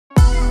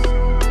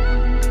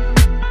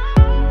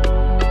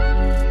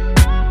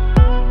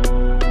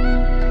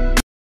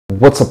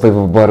What's up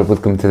everybody,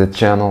 welcome to the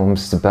channel.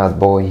 Mr. Bad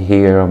Boy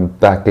here. I'm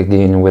back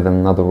again with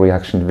another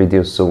reaction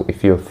video. So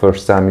if you're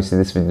first time you see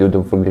this video,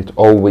 don't forget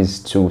always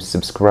to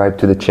subscribe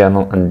to the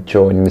channel and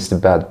join Mr.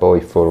 Bad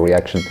Boy for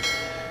reaction.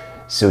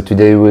 So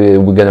today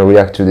we're gonna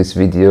react to this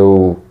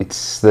video.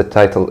 It's the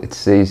title, it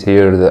says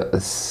here the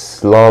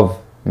SLAV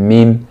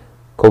meme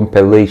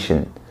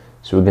compilation.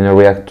 So we're gonna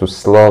react to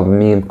SLAV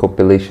meme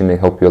compilation. I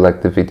hope you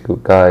like the video,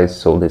 guys.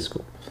 So let's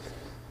go.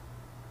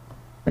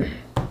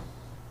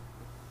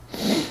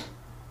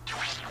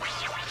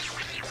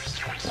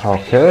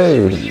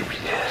 Okay,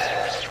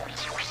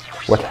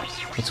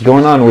 what's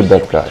going on with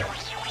that guy?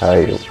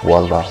 Hi,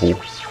 wallahu,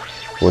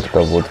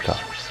 vodka.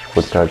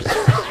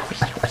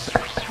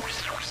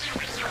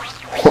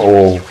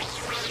 Oh,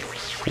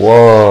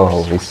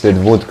 whoa! He said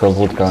vodka,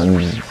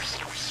 and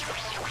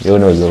you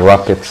know the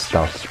rocket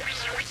stuff.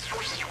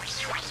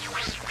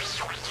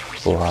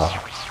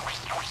 Wow.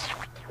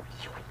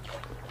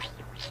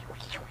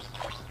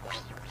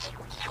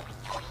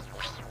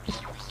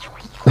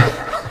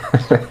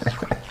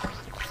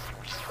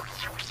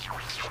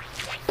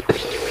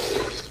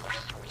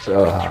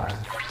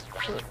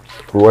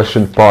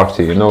 Russian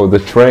party, you know, the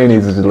train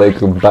is like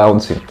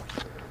bouncing.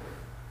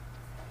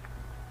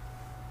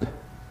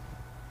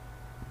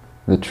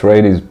 The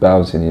train is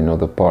bouncing, you know,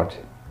 the party.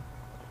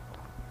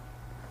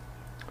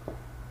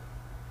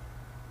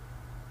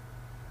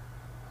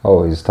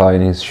 Oh, he's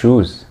tying his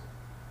shoes.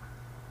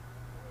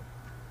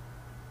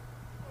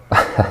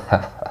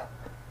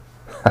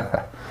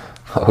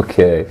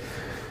 Okay.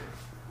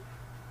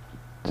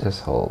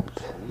 Just hold.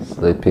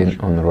 Sleeping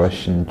on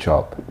Russian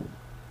job.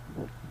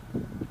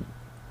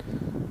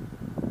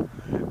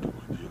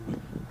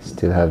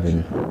 Still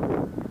having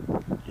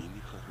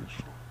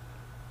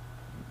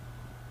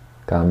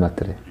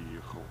Kamatri.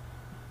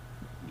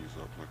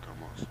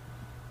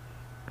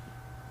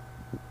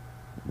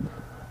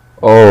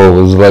 Oh,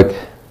 it was like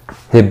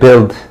he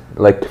built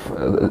like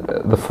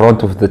the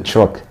front of the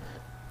truck.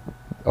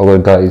 Other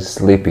guy is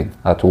sleeping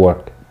at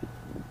work.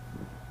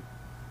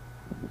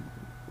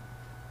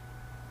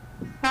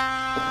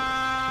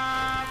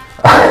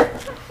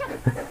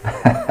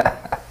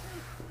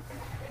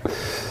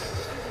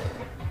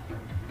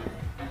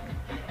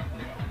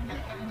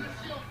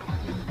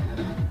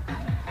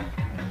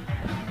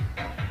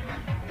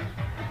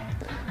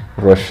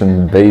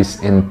 Russian base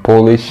in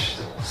Polish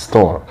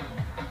store.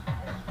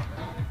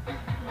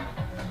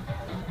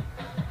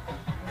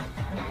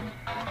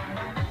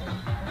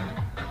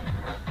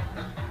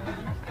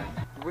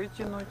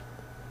 Вытянуть.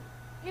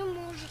 Не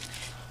может.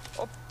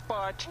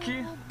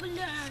 Опачки. О,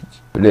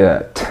 блядь.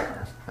 Блядь.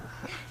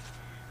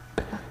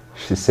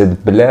 She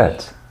said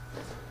блядь.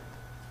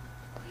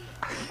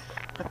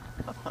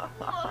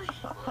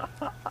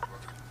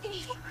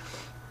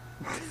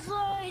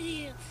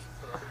 Заяц.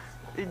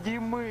 Иди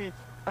мыть.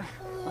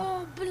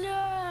 О,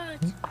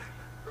 блядь.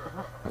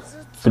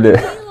 Бля.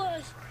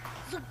 Зацепилась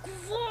за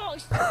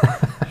гвоздь.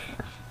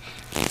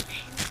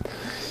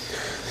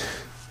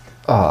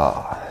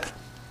 Ah.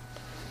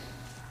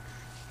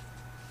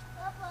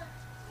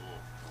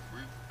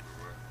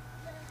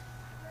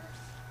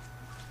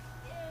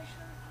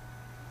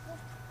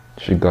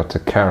 She got a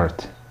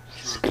carrot.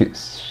 She's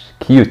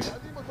cute.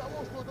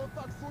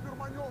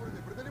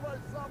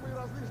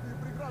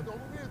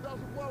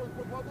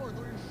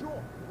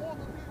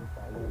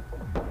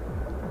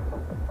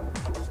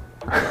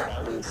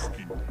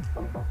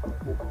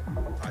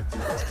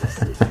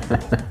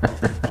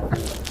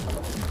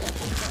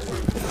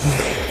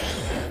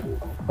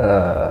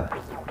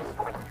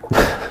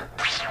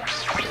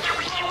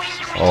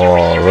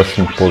 Oh,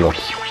 Russian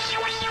pull-ups.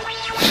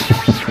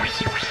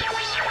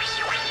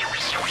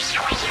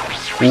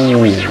 Ooh.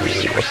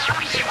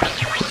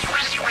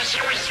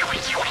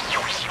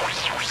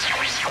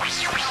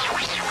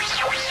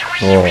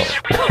 Oh.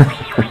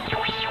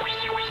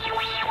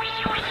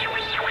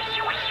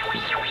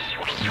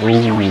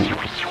 Ooh.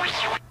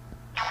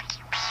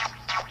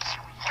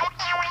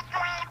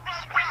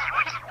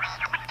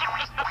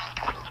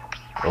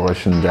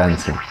 Russian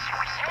dancing.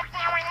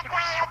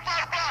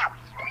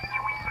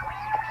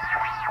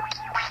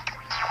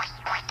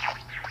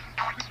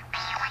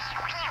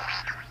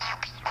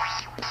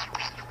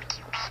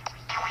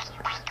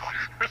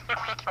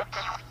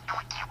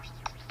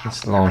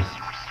 It's long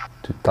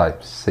to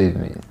type, save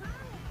me.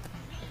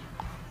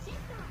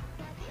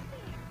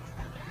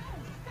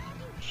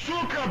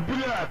 Сука,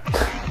 блядь!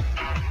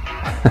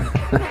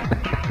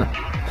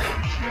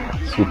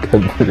 Сука,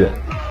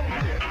 блядь.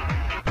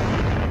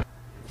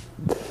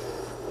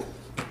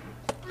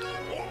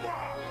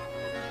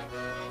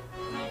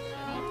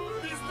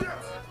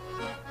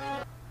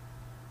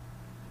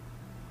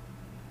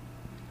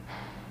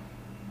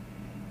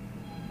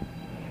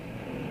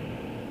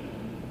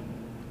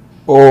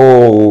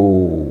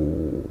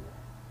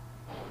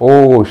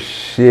 Oh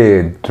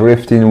shit,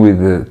 drifting with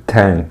the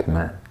tank,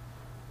 man.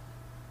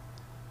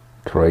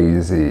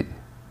 Crazy.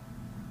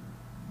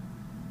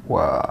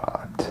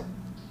 What?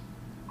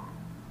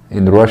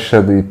 In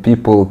Russia, the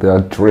people, they are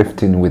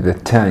drifting with the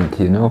tank,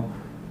 you know?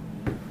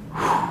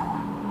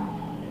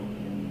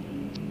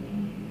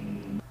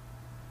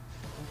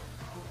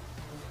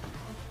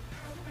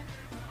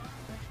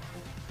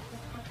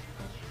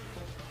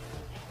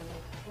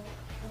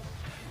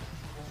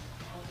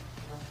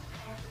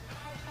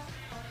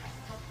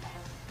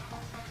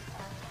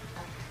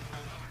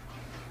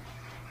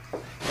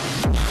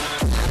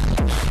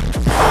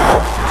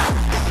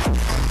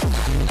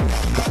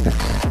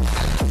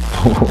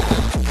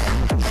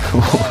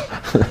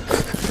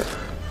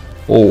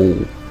 Oh,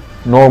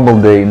 normal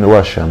day in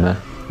Russia, man.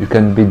 You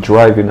can be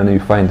driving and you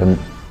find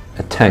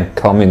a tank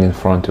coming in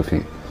front of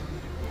you.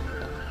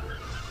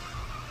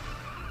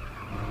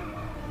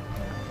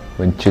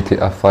 When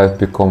GTA 5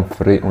 become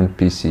free on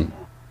PC.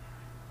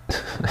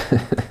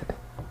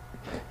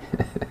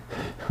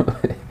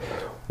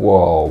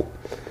 Wow,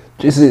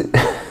 this is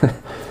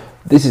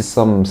this is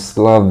some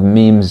SLAV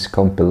memes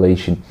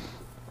compilation.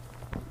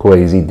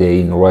 Crazy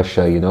day in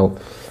Russia, you know.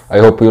 I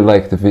hope you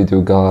like the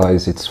video,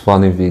 guys. It's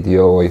funny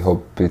video. I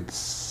hope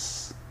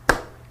it's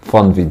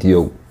fun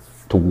video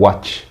to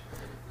watch.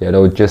 You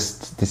know,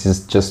 this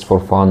is just for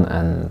fun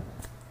and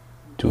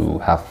to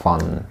have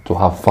fun,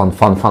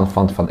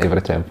 fun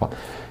every time, fun.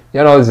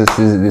 You know,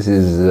 this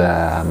is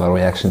my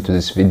reaction to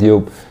this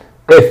video.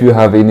 If you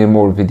have any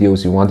more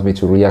videos you want me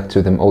to react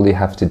to them, all you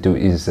have to do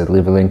is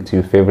leave a link to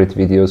your favorite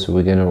videos.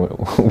 We're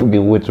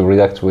going to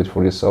react to it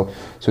for yourself.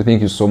 So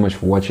thank you so much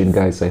for watching,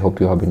 guys. I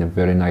hope you're having a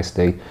very nice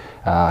day.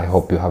 I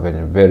hope you're having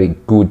a very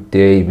good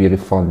day, very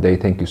fun day.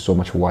 Thank you so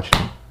much for watching.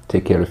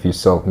 Take care of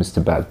yourself.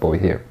 Mr. Bad Boy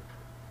here.